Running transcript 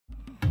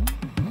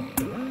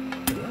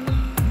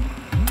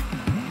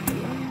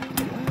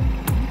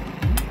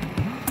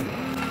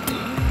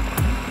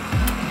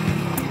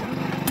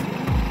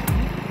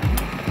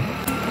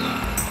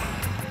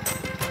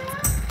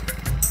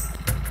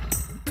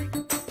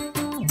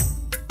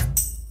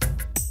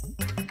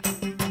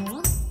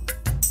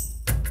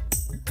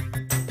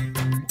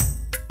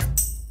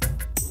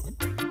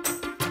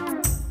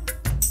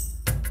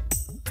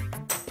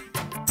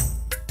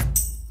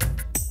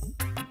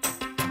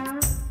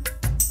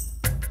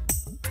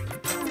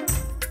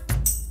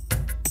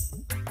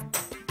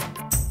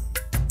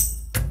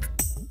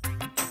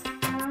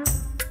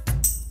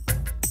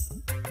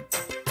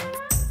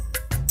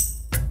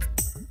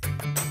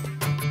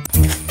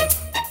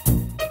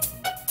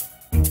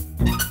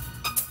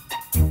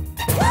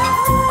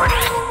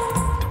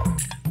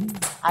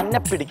അന്നെ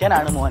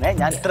പിടിക്കാനാണ് മോനെ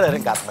ഞാൻ ഇത്ര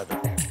നേരം കാത്തുന്നത്.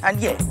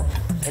 അനിയേ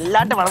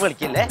എല്ലാണ്ട് വളവ്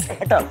കളിക്കില്ലേ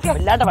കേട്ടോ,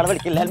 എല്ലാണ്ട് വളവ്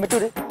കളിക്കില്ല.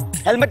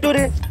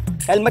 ഹെൽമെറ്റൂര്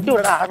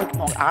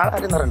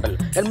ആളാരുന്നറുണ്ടല്ലോ.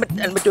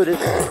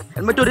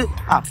 ഹെൽമെറ്റൂര്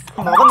ആ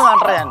മുഖം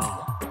കാണട്ടെ.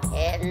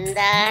 ഞാൻ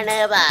എന്താണ്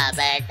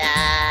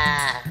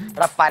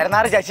എടാ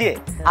പരനാറ് ശശിയെ,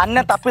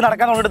 അന്നെ തപ്പി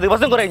നടക്കാൻ തുടങ്ങിട്ട്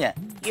ദിവസം കുറേ. ഞാൻ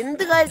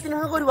എന്ത് കാര്യത്തിന്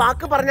നിങ്ങൾക്ക് ഒരു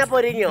വാക്ക് പറഞ്ഞാ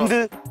പോരെയോ?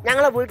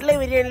 ഞങ്ങളെ വീട്ടിലെ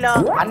വരികയല്ലോ.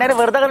 അന്നേരം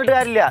വെറുതെ കണ്ടിട്ട്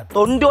കാര്യമില്ല,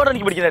 തൊണ്ടിയോടെ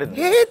എനിക്ക് പിടിക്കണായിരുന്നു.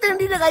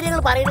 തെണ്ടിന്റെ കാര്യങ്ങൾ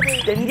പറയുന്നത്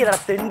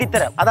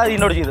തെണ്ടിത്തരം. അതാ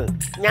എന്നോട് ചെയ്തത്.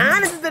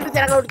 ഞാനെന്ത്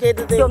തെണ്ടിത്തരങ്ങളോട്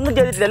ചെയ്തത്? ഒന്നും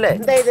ചെയ്തിട്ടില്ലല്ലേ?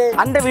 എന്തായത്?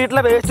 അന്റെ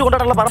വീട്ടിലെ വേസ്റ്റ്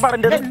കൊണ്ടുള്ള പറമ്പാണ്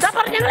എന്റെ. എന്താ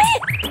പറഞ്ഞേ?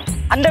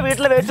 അന്റെ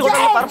വീട്ടിലെ വേസ്റ്റ്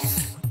കൊണ്ടുള്ള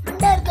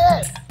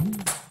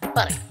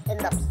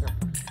എന്താ പ്രശ്നം?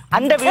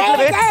 അന്റെ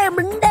വീട്ടിലെ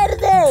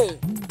മിണ്ടരുത്,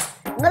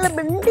 നിങ്ങൾ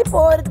മിണ്ടി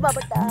പോരുത്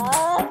ബാബട്ടാ.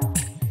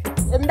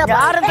 എന്താ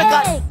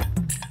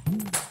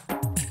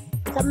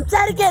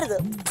സംസാരിക്കരുത്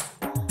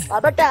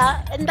ബാബട്ടാ?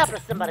 എന്താ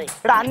പ്രശ്നം പറയും?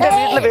 അന്റെ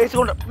വീട്ടിലെ വേസ്റ്റ്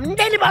കൊണ്ട്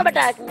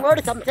ബാബട്ടാ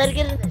നിങ്ങളോട്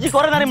സംസാരിക്കരുത്. ഈ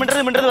കുറെ നേരം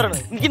മിണ്ടരുത് പറഞ്ഞു.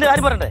 എനിക്ക്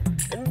കാര്യം പറയണ്ടേ?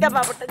 എന്താ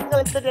ബാബട്ടാ നിങ്ങൾ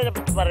എന്തിനെ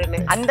പറ്റി പറയണേ?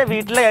 അന്റെ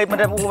വീട്ടിലെ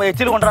മറ്റേ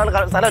വേസ്റ്റിൽ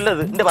കൊണ്ടുള്ള സ്ഥലമല്ല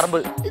ഇത്, എന്റെ പറമ്പ്.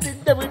 ഇത്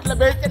എന്റെ വീട്ടിലെ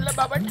വേസ്റ്റ് അല്ല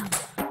ബാബട്ടാ.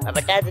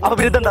 അപ്പൊ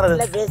പിന്നെ ഇതെന്താ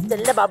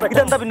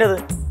ഇതെന്താ പിന്നെ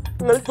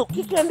നിങ്ങൾ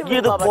ദുഃഖിക്കേണ്ടി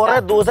ഇത് കുറെ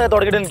ദിവസമായി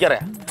തുടങ്ങിയിട്ട്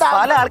എനിക്കറിയാം.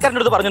 പല ആൾക്കാരുടെ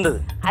അടുത്ത് പറഞ്ഞിട്ടുണ്ട്.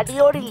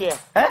 അടിയോടില്ലേ?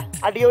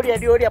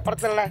 അടിയോടി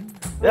അപ്പുറത്തുള്ള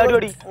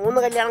അടിയോടി 3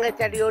 കല്യാണം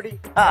കഴിച്ച അടിയോടി.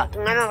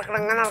 ഇങ്ങനെ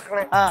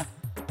നടക്കണേ.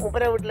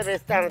 മൂപ്പരെ വീട്ടിലെ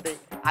വേസ്റ്റ് ആണിത്.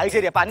 അത്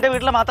ശരി. അപ്പൊ എന്റെ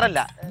വീട്ടിലെ മാത്രല്ല,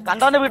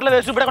 കണ്ടോന്റെ വീട്ടിലെ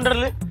വേസ്റ്റ് ഇവിടെ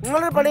കൊണ്ടിട്ടില്ല.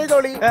 നിങ്ങളൊരു പണി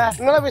ചെയ്തോളി.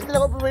 നിങ്ങളെ വീട്ടിലെ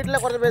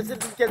കുറച്ച്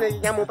വേസ്റ്റ്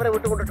ഞാൻ മൂപ്പരെ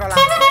വീട്ടിൽ കൊണ്ടിട്ടോളാം.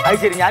 അത്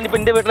ശരി. ഞാനിപ്പോ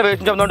എന്റെ വീട്ടിലെ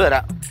വേസ്റ്റ് ചുമന്നോണ്ട്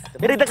വരാം.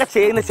 ഇതൊക്കെ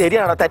ചെയ്യുന്നത്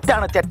ശരിയാണോ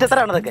തെറ്റാണോ?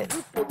 ചെറ്റത്തരാണ് ഇതൊക്കെ.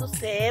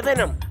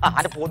 പൊതുസേവനം.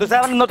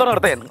 പൊതുസേവനം ഇന്നത്തോടെ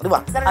നടത്തുകയാണ്.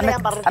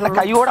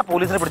 കൈയോടെ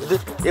പോലീസിനെ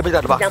പിടിച്ചിട്ട്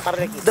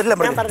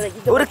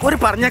ഒരു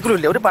പറഞ്ഞേക്കലും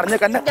ഇല്ല. ഒരു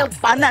പറഞ്ഞേക്ക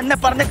എന്നെ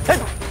പറഞ്ഞ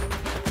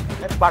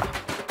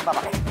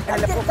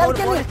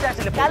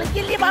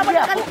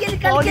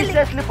പോലീസ്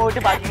സ്റ്റേഷനിൽ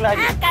പോയിട്ട് ബാക്കിയുള്ള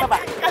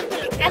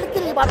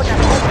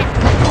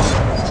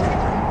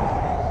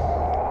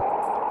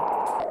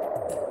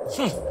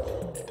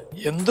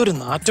എന്തൊരു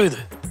നാറ്റം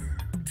ഇത്.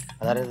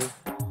 അതാരത്?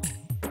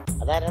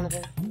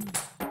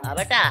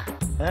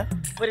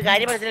 ഒരു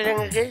കാര്യം മനസ്സിലായി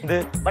നിങ്ങൾക്ക്?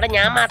 ഇവിടെ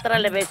ഞാൻ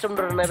മാത്രല്ല വേസ്റ്റ്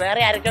കൊണ്ടിരുന്നത്,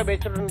 വേറെ ആരൊക്കെയോ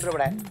വേസ്റ്റ് കൊണ്ടിട്ടുണ്ട്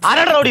ഇവിടെ.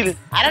 ആരുടെ റോഡിൽ?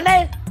 ആരണ്ടേ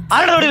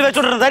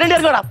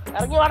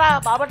ഇറങ്ങി വാടാ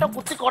ബാബട്ട.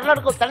 കുത്തി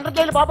കൊള്ളെടുക്കും സെൻട്രൽ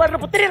ജയിലിൽ ബാബാട്ടിന്റെ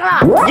പുത്തിരി.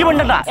 ഇറങ്ങി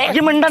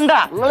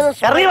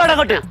വാടാ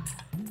അങ്ങോട്ട്.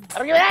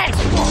 ഇറങ്ങി വരാ.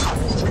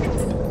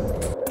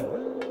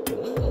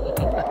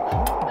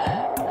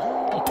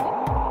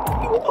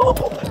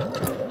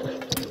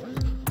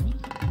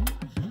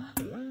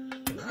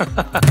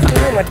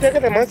 മറ്റൊക്കെ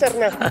തമാശ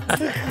അറിഞ്ഞ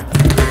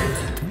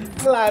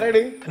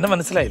എന്നെ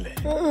മനസ്സിലായില്ലേ?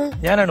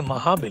 ഞാനാണ്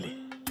മഹാബലി.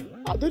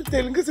 അതൊരു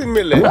തെലുങ്ക്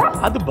സിനിമയല്ലേ?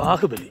 അത്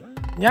ബാഹുബലി.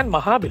 ഞാൻ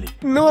മഹാബലി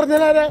എന്ന്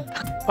പറഞ്ഞാലാരാ?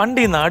 പണ്ട്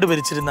ഈ നാട്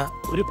ഭരിച്ചിരുന്ന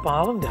ഒരു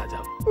പാവം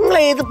രാജാവ്. നിങ്ങൾ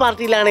ഏത്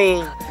പാർട്ടിയിലാണ്?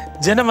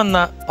 ജനമെന്ന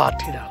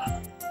പാർട്ടിയുടെ ആളാണ്.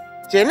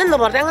 ജനം എന്ന്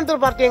പറഞ്ഞ അങ്ങനത്തെ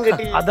ഒരു പാർട്ടി ഞാൻ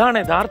കേട്ടി. അതാണ്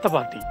യഥാർത്ഥ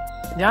പാർട്ടി.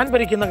 ഞാൻ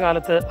ഭരിക്കുന്ന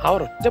കാലത്ത് ആ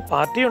ഒരൊറ്റ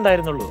പാർട്ടി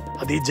ഉണ്ടായിരുന്നുള്ളൂ.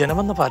 അത് ഈ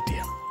ജനമെന്ന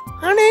പാർട്ടിയാണ്.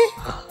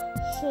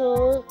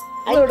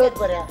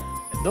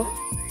 എന്തോ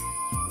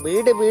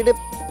വീട്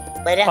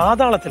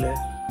പാതാളത്തില്?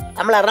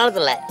 നമ്മൾ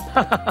എറണാകുളത്തുള്ള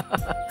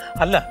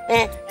അല്ല,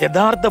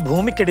 യഥാർത്ഥ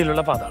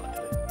ഭൂമിക്കടിയിലുള്ള പാതാളത്തില്.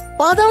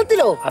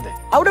 പാതാളത്തിലോ? അതെ.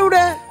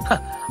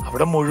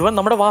 അവിടെ മുഴുവൻ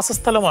നമ്മുടെ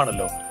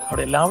വാസസ്ഥലമാണല്ലോ.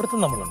 അവിടെ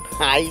എല്ലായിടത്തും നമ്മളുണ്ട്.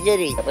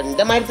 ശരി. അപ്പൊ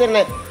എന്റെ മാതിരി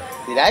തന്നെ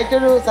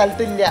സ്ഥിരമായിട്ടൊരു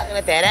സ്ഥലത്തില്ല.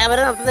 അങ്ങനെ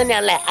തേരാവരം നടത്തുന്ന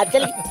തന്നെയാണല്ലേ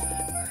അച്ഛൻ?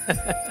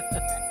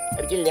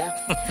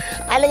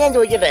 അല്ല ഞാൻ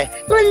ചോദിക്കട്ടെ,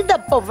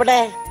 ഇതപ്പോ ഇവിടെ?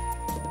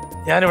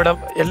 ഞാനിവിടെ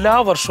എല്ലാ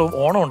വർഷവും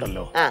ഓണം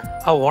ഉണ്ടല്ലോ,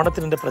 ആ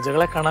ഓണത്തിന് എന്റെ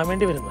പ്രജകളെ കാണാൻ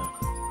വേണ്ടി വരുന്നതാണ്.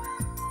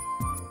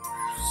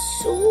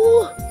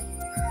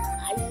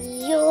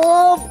 അയ്യോ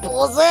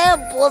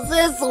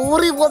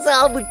സോറി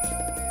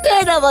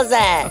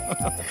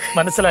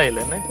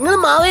മനസ്സിലായില്ലേ? നിങ്ങൾ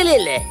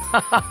മാവേലിയല്ലേ?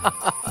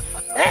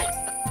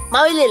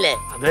 മാവേലിയല്ലേ?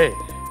 അതെ.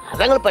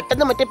 അതങ്ങൾ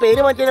പെട്ടെന്ന് മറ്റേ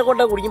പേര് മാറ്റിനെ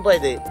കൊണ്ടാ കുടുങ്ങി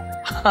പോയത്.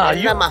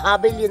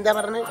 മഹാബലി എന്താ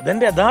പറഞ്ഞത്?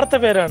 അതെന്റെ യഥാർത്ഥ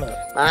പേരാണ്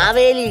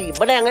മാവേലി.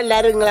 ഇവിടെ അങ്ങനെ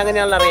എല്ലാരും നിങ്ങൾ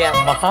അങ്ങനെയാണല്ലോ അറിയാം.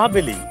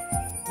 മഹാബലി.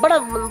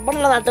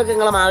 ഇവിടെയുള്ള നാട്ടൊക്കെ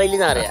നിങ്ങളെ മാവേലി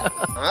എന്ന് അറിയാം.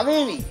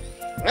 മാവേലി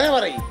അങ്ങനെ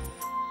പറയും.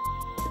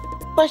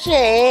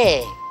 പക്ഷേ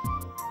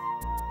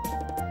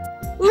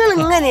നിങ്ങൾ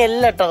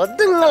ഇങ്ങനെയല്ല കേട്ടോ.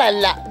 ഇത്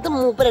നിങ്ങളല്ല, ഇത്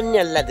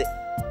മൂപ്പരഞ്ഞല്ലത്.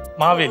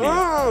 മാവേലി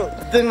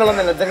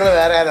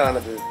വേറെ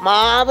ആരാണത്?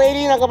 മാവേലി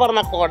എന്നൊക്കെ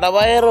പറഞ്ഞ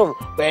കൊടവയറും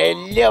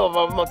വലിയ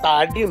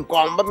തടിയും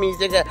കൊമ്പ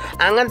മീശയൊക്കെ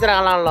അങ്ങനത്തെ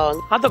ഒരാളാണല്ലോ.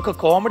 അതൊക്കെ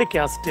കോമഡി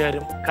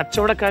കാസ്റ്റുകാരും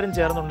കച്ചവടക്കാരും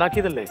ചേർന്ന്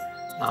ഉണ്ടാക്കിയതല്ലേ.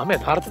 നാം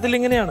യഥാർത്ഥത്തിൽ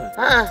ഇങ്ങനെയാണ്.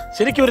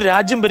 ശരിക്കും ഒരു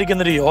രാജ്യം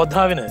ഭരിക്കുന്ന ഒരു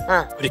യോദ്ധാവിന്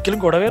ഒരിക്കലും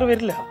കൊടവയർ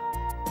വരില്ല.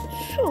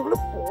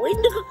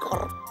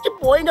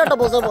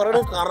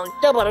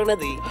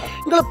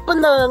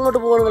 അങ്ങോട്ട്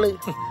പോകണത്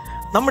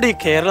നമ്മുടെ ഈ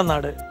കേരള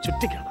നാട്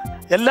ചുറ്റിക്കാണാൻ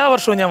എല്ലാ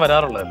വർഷവും ഞാൻ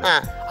വരാറുള്ളതല്ലേ.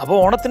 അപ്പൊ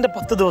ഓണത്തിന്റെ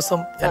 10 ദിവസം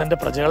ഞാൻ എന്റെ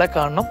പ്രജകളെ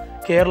കാണണം,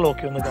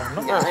 കേരളമൊക്കെ ഒന്ന്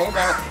കാണണം.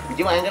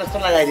 എനിക്ക് ഭയങ്കര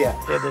ഇഷ്ടമുള്ള കാര്യമാണ്.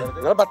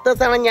 നിങ്ങൾ 10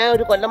 ദിവസമാണ്, ഞാൻ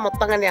ഒരു കൊല്ലം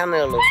മൊത്തം തന്നെയാന്നേ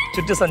ഉള്ളൂ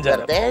ചുറ്റി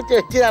സഞ്ചാരം.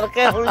 ചുറ്റി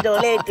നടക്കാൻ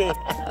ജോലിയായിട്ട്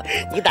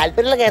എനിക്ക്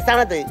താല്പര്യമുള്ള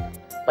കേസാണത്.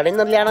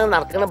 പണിയൊന്നുമില്ലാണ്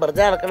നടക്കണ,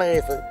 വെറുതെ നടക്കണ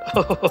കേസ്.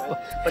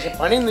 പക്ഷെ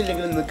പണിയൊന്നും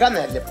ഇല്ലെങ്കിലും നിൽക്കാൻ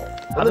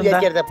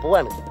നേരല്ലേ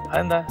പോവാണ്.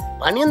 അതെന്താ?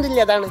 പണിയൊന്നും ഇല്ല,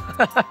 അതാണ്.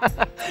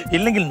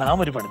 ഇല്ലെങ്കിൽ നാം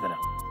ഒരു പണി തരാം.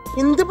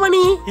 എന്ത്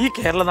പണി? ഈ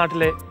കേരള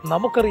നാട്ടിലെ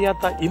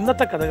നമുക്കറിയാത്ത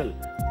ഇന്നത്തെ കഥകൾ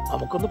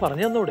നമുക്കൊന്ന്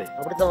പറഞ്ഞു തന്നൂടെ?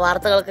 അവിടുത്തെ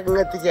വാർത്തകളൊക്കെ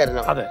ഇങ്ങ്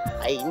എത്തിച്ചേരണം. അതെ,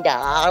 അതിന്റെ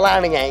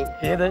ആളാണ് ഞാൻ.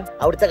 ഏത്?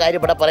 അവിടുത്തെ കാര്യം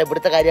ഇവിടെ പറയാം,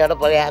 ഇവിടുത്തെ കാര്യം അവിടെ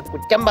പറയാ,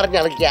 കുറ്റം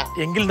പറഞ്ഞളിക്ക.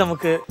 എങ്കിൽ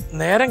നമുക്ക്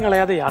നേരം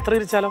കളയാതെ യാത്ര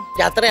തിരിച്ചാലോ?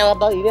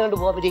 യാത്രയാവാ ഇനി കണ്ട്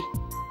പോവാൻ പറ്റി.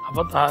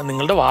 അപ്പൊ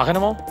നിങ്ങളുടെ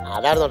വാഹനമോ?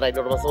 അതാണ് നോട്ടെ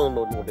അതിന്റെ ഉടമസ്ഥ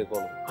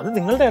കൊണ്ടിരിക്കോളൂ. അത്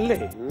നിങ്ങളുടെ അല്ലേ?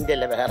 നിന്റെ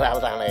അല്ലേ, വേറെ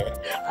ആളാണ്.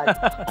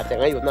 ആ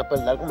ചങ്ങായി വന്നപ്പോ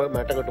എല്ലാവർക്കും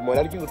മേട്ടം കിട്ടും,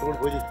 മുതലാളിക്ക് കിട്ടുമ്പോൾ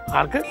പോയി.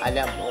 ആർക്ക്?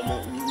 അല്ല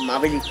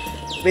മാവലി.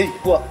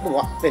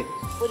 പോവാ.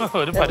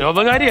 ഒരു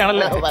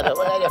പരോപകാരിയാണല്ലോ.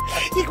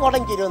 ഈ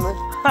കോടം കിരുവന്ന്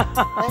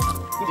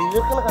ഈ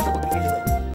കണ്ടുപിടിക്കില്ല.